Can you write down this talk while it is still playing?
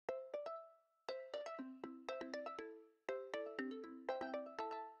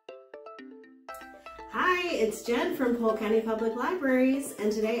Hi, it's Jen from Polk County Public Libraries,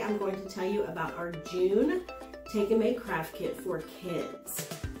 and today I'm going to tell you about our June Take and Make Craft Kit for kids.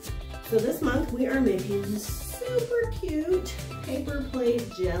 So this month we are making this super cute paper plate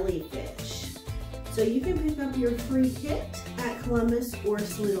jellyfish. So you can pick up your free kit at Columbus or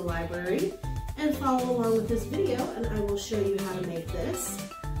Saluda Library and follow along with this video, and I will show you how to make this.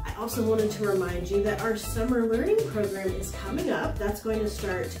 I also wanted to remind you that our summer learning program is coming up. That's going to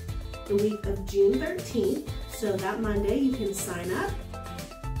start the week of June 13th. So that Monday you can sign up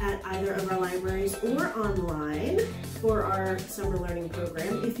at either of our libraries or online for our summer learning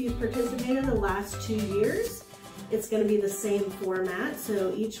program. If you've participated the last 2 years, it's going to be the same format.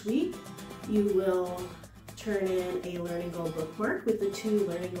 So each week you will turn in a learning goal bookmark with the 2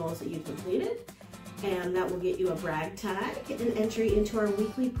 learning goals that you completed, and that will get you a brag tag, an entry into our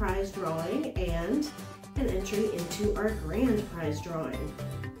weekly prize drawing, and an entry into our grand prize drawing.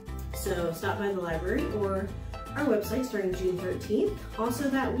 So stop by the library or our website starting June 13th. Also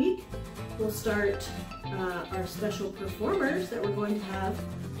that week, we'll start our special performers that we're going to have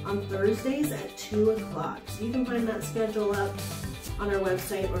on Thursdays at 2 o'clock. So you can find that schedule up on our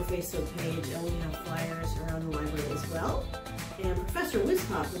website or Facebook page, and we have flyers around the library as well. And Professor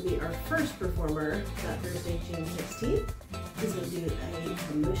Wispop will be our first performer that Thursday, June 16th. He's going to do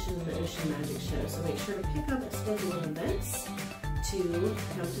a Motion of the Ocean magic show. So make sure to pick up a schedule of events to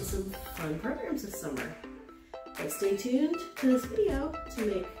come to some fun programs this summer. But stay tuned to this video to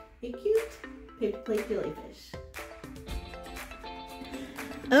make a cute paper plate jellyfish.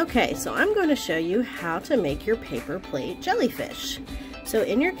 Okay, so I'm going to show you how to make your paper plate jellyfish. So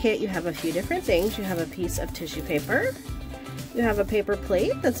in your kit you have a few different things. You have a piece of tissue paper. You have a paper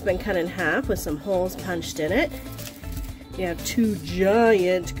plate that's been cut in half with some holes punched in it. You have 2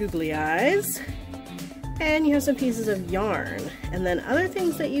 giant googly eyes. And you have some pieces of yarn. And then other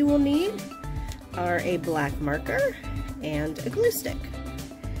things that you will need are a black marker and a glue stick.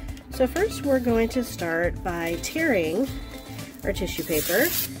 So first we're going to start by tearing our tissue paper.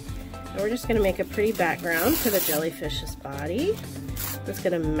 And we're just going to make a pretty background for the jellyfish's body that's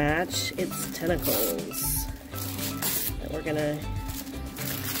going to match its tentacles that we're going to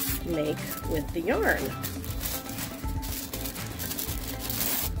make with the yarn.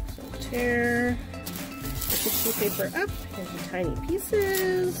 So tear tissue paper up into tiny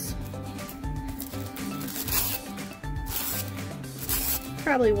pieces.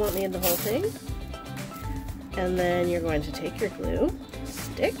 Probably won't need the whole thing. And then you're going to take your glue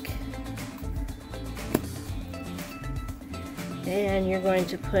stick and you're going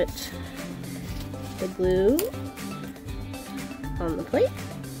to put the glue on the plate.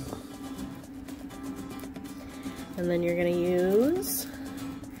 And then you're going to use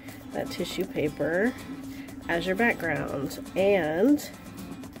that tissue paper as your background, and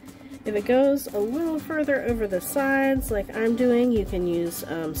if it goes a little further over the sides like I'm doing, you can use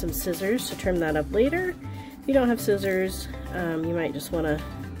some scissors to trim that up later. If you don't have scissors, you might just want to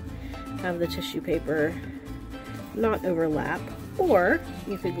have the tissue paper not overlap, or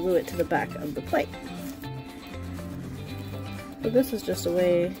you could glue it to the back of the plate. So this is just a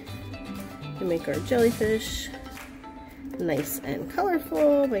way to make our jellyfish nice and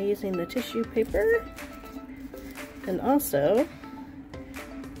colorful by using the tissue paper. And also,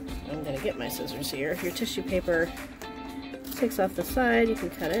 I'm going to get my scissors here. If your tissue paper sticks off the side, you can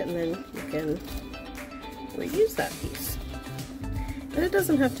cut it and then you can reuse that piece. And it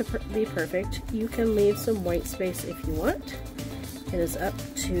doesn't have to be perfect. You can leave some white space if you want. It is up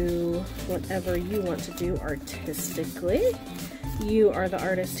to whatever you want to do artistically. You are the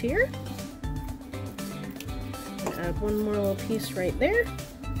artist here. I'm going to add one more little piece right there.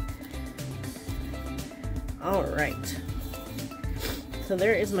 Alright, so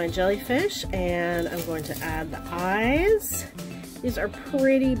there is my jellyfish, and I'm going to add the eyes. These are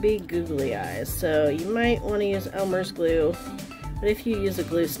pretty big googly eyes, so you might want to use Elmer's glue, but if you use a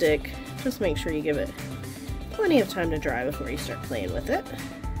glue stick, just make sure you give it plenty of time to dry before you start playing with it.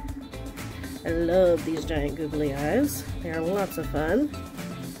 I love these giant googly eyes. They are lots of fun,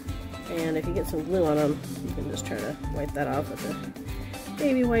 and if you get some glue on them, you can just try to wipe that off with a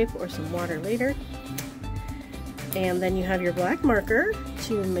baby wipe or some water later. And then you have your black marker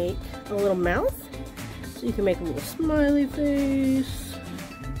to make a little mouth. So you can make a little smiley face,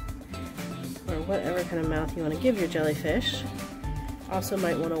 or whatever kind of mouth you want to give your jellyfish. Also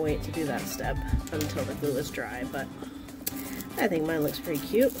might want to wait to do that step until the glue is dry, but I think mine looks pretty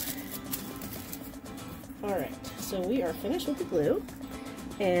cute. Alright, so we are finished with the glue,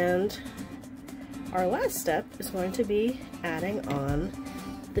 and our last step is going to be adding on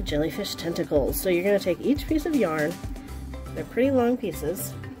the jellyfish tentacles. So you're going to take each piece of yarn, they're pretty long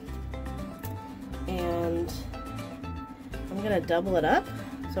pieces, and I'm gonna double it up.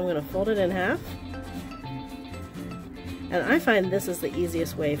 So I'm gonna fold it in half. And I find this is the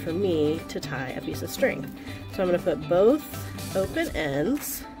easiest way for me to tie a piece of string. So I'm gonna put both open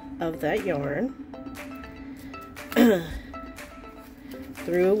ends of that yarn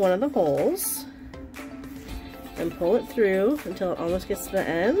through one of the holes and pull it through until it almost gets to the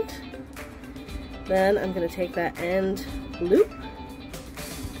end. Then I'm going to take that end loop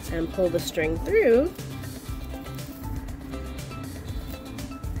and pull the string through,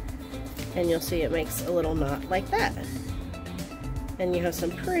 and you'll see it makes a little knot like that. And you have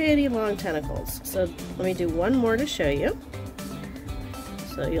some pretty long tentacles. So let me do one more to show you.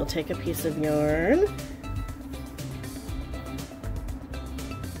 So you'll take a piece of yarn,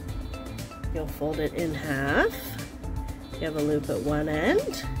 you'll fold it in half, you have a loop at one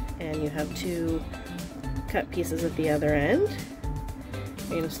end, and you have two cut pieces at the other end. You're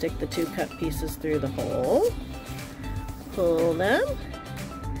going to stick the two cut pieces through the hole, pull them,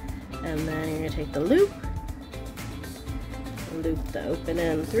 and then you're going to take the loop, loop the open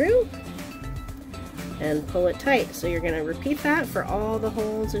end through, and pull it tight. So you're going to repeat that for all the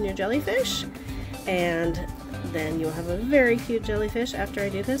holes in your jellyfish, and then you'll have a very cute jellyfish. After I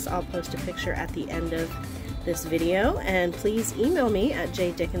do this, I'll post a picture at the end of this video, and please email me at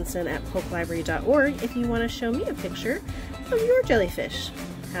jdickinson@polklibrary.org if you want to show me a picture of your jellyfish.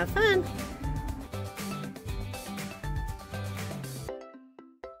 Have fun!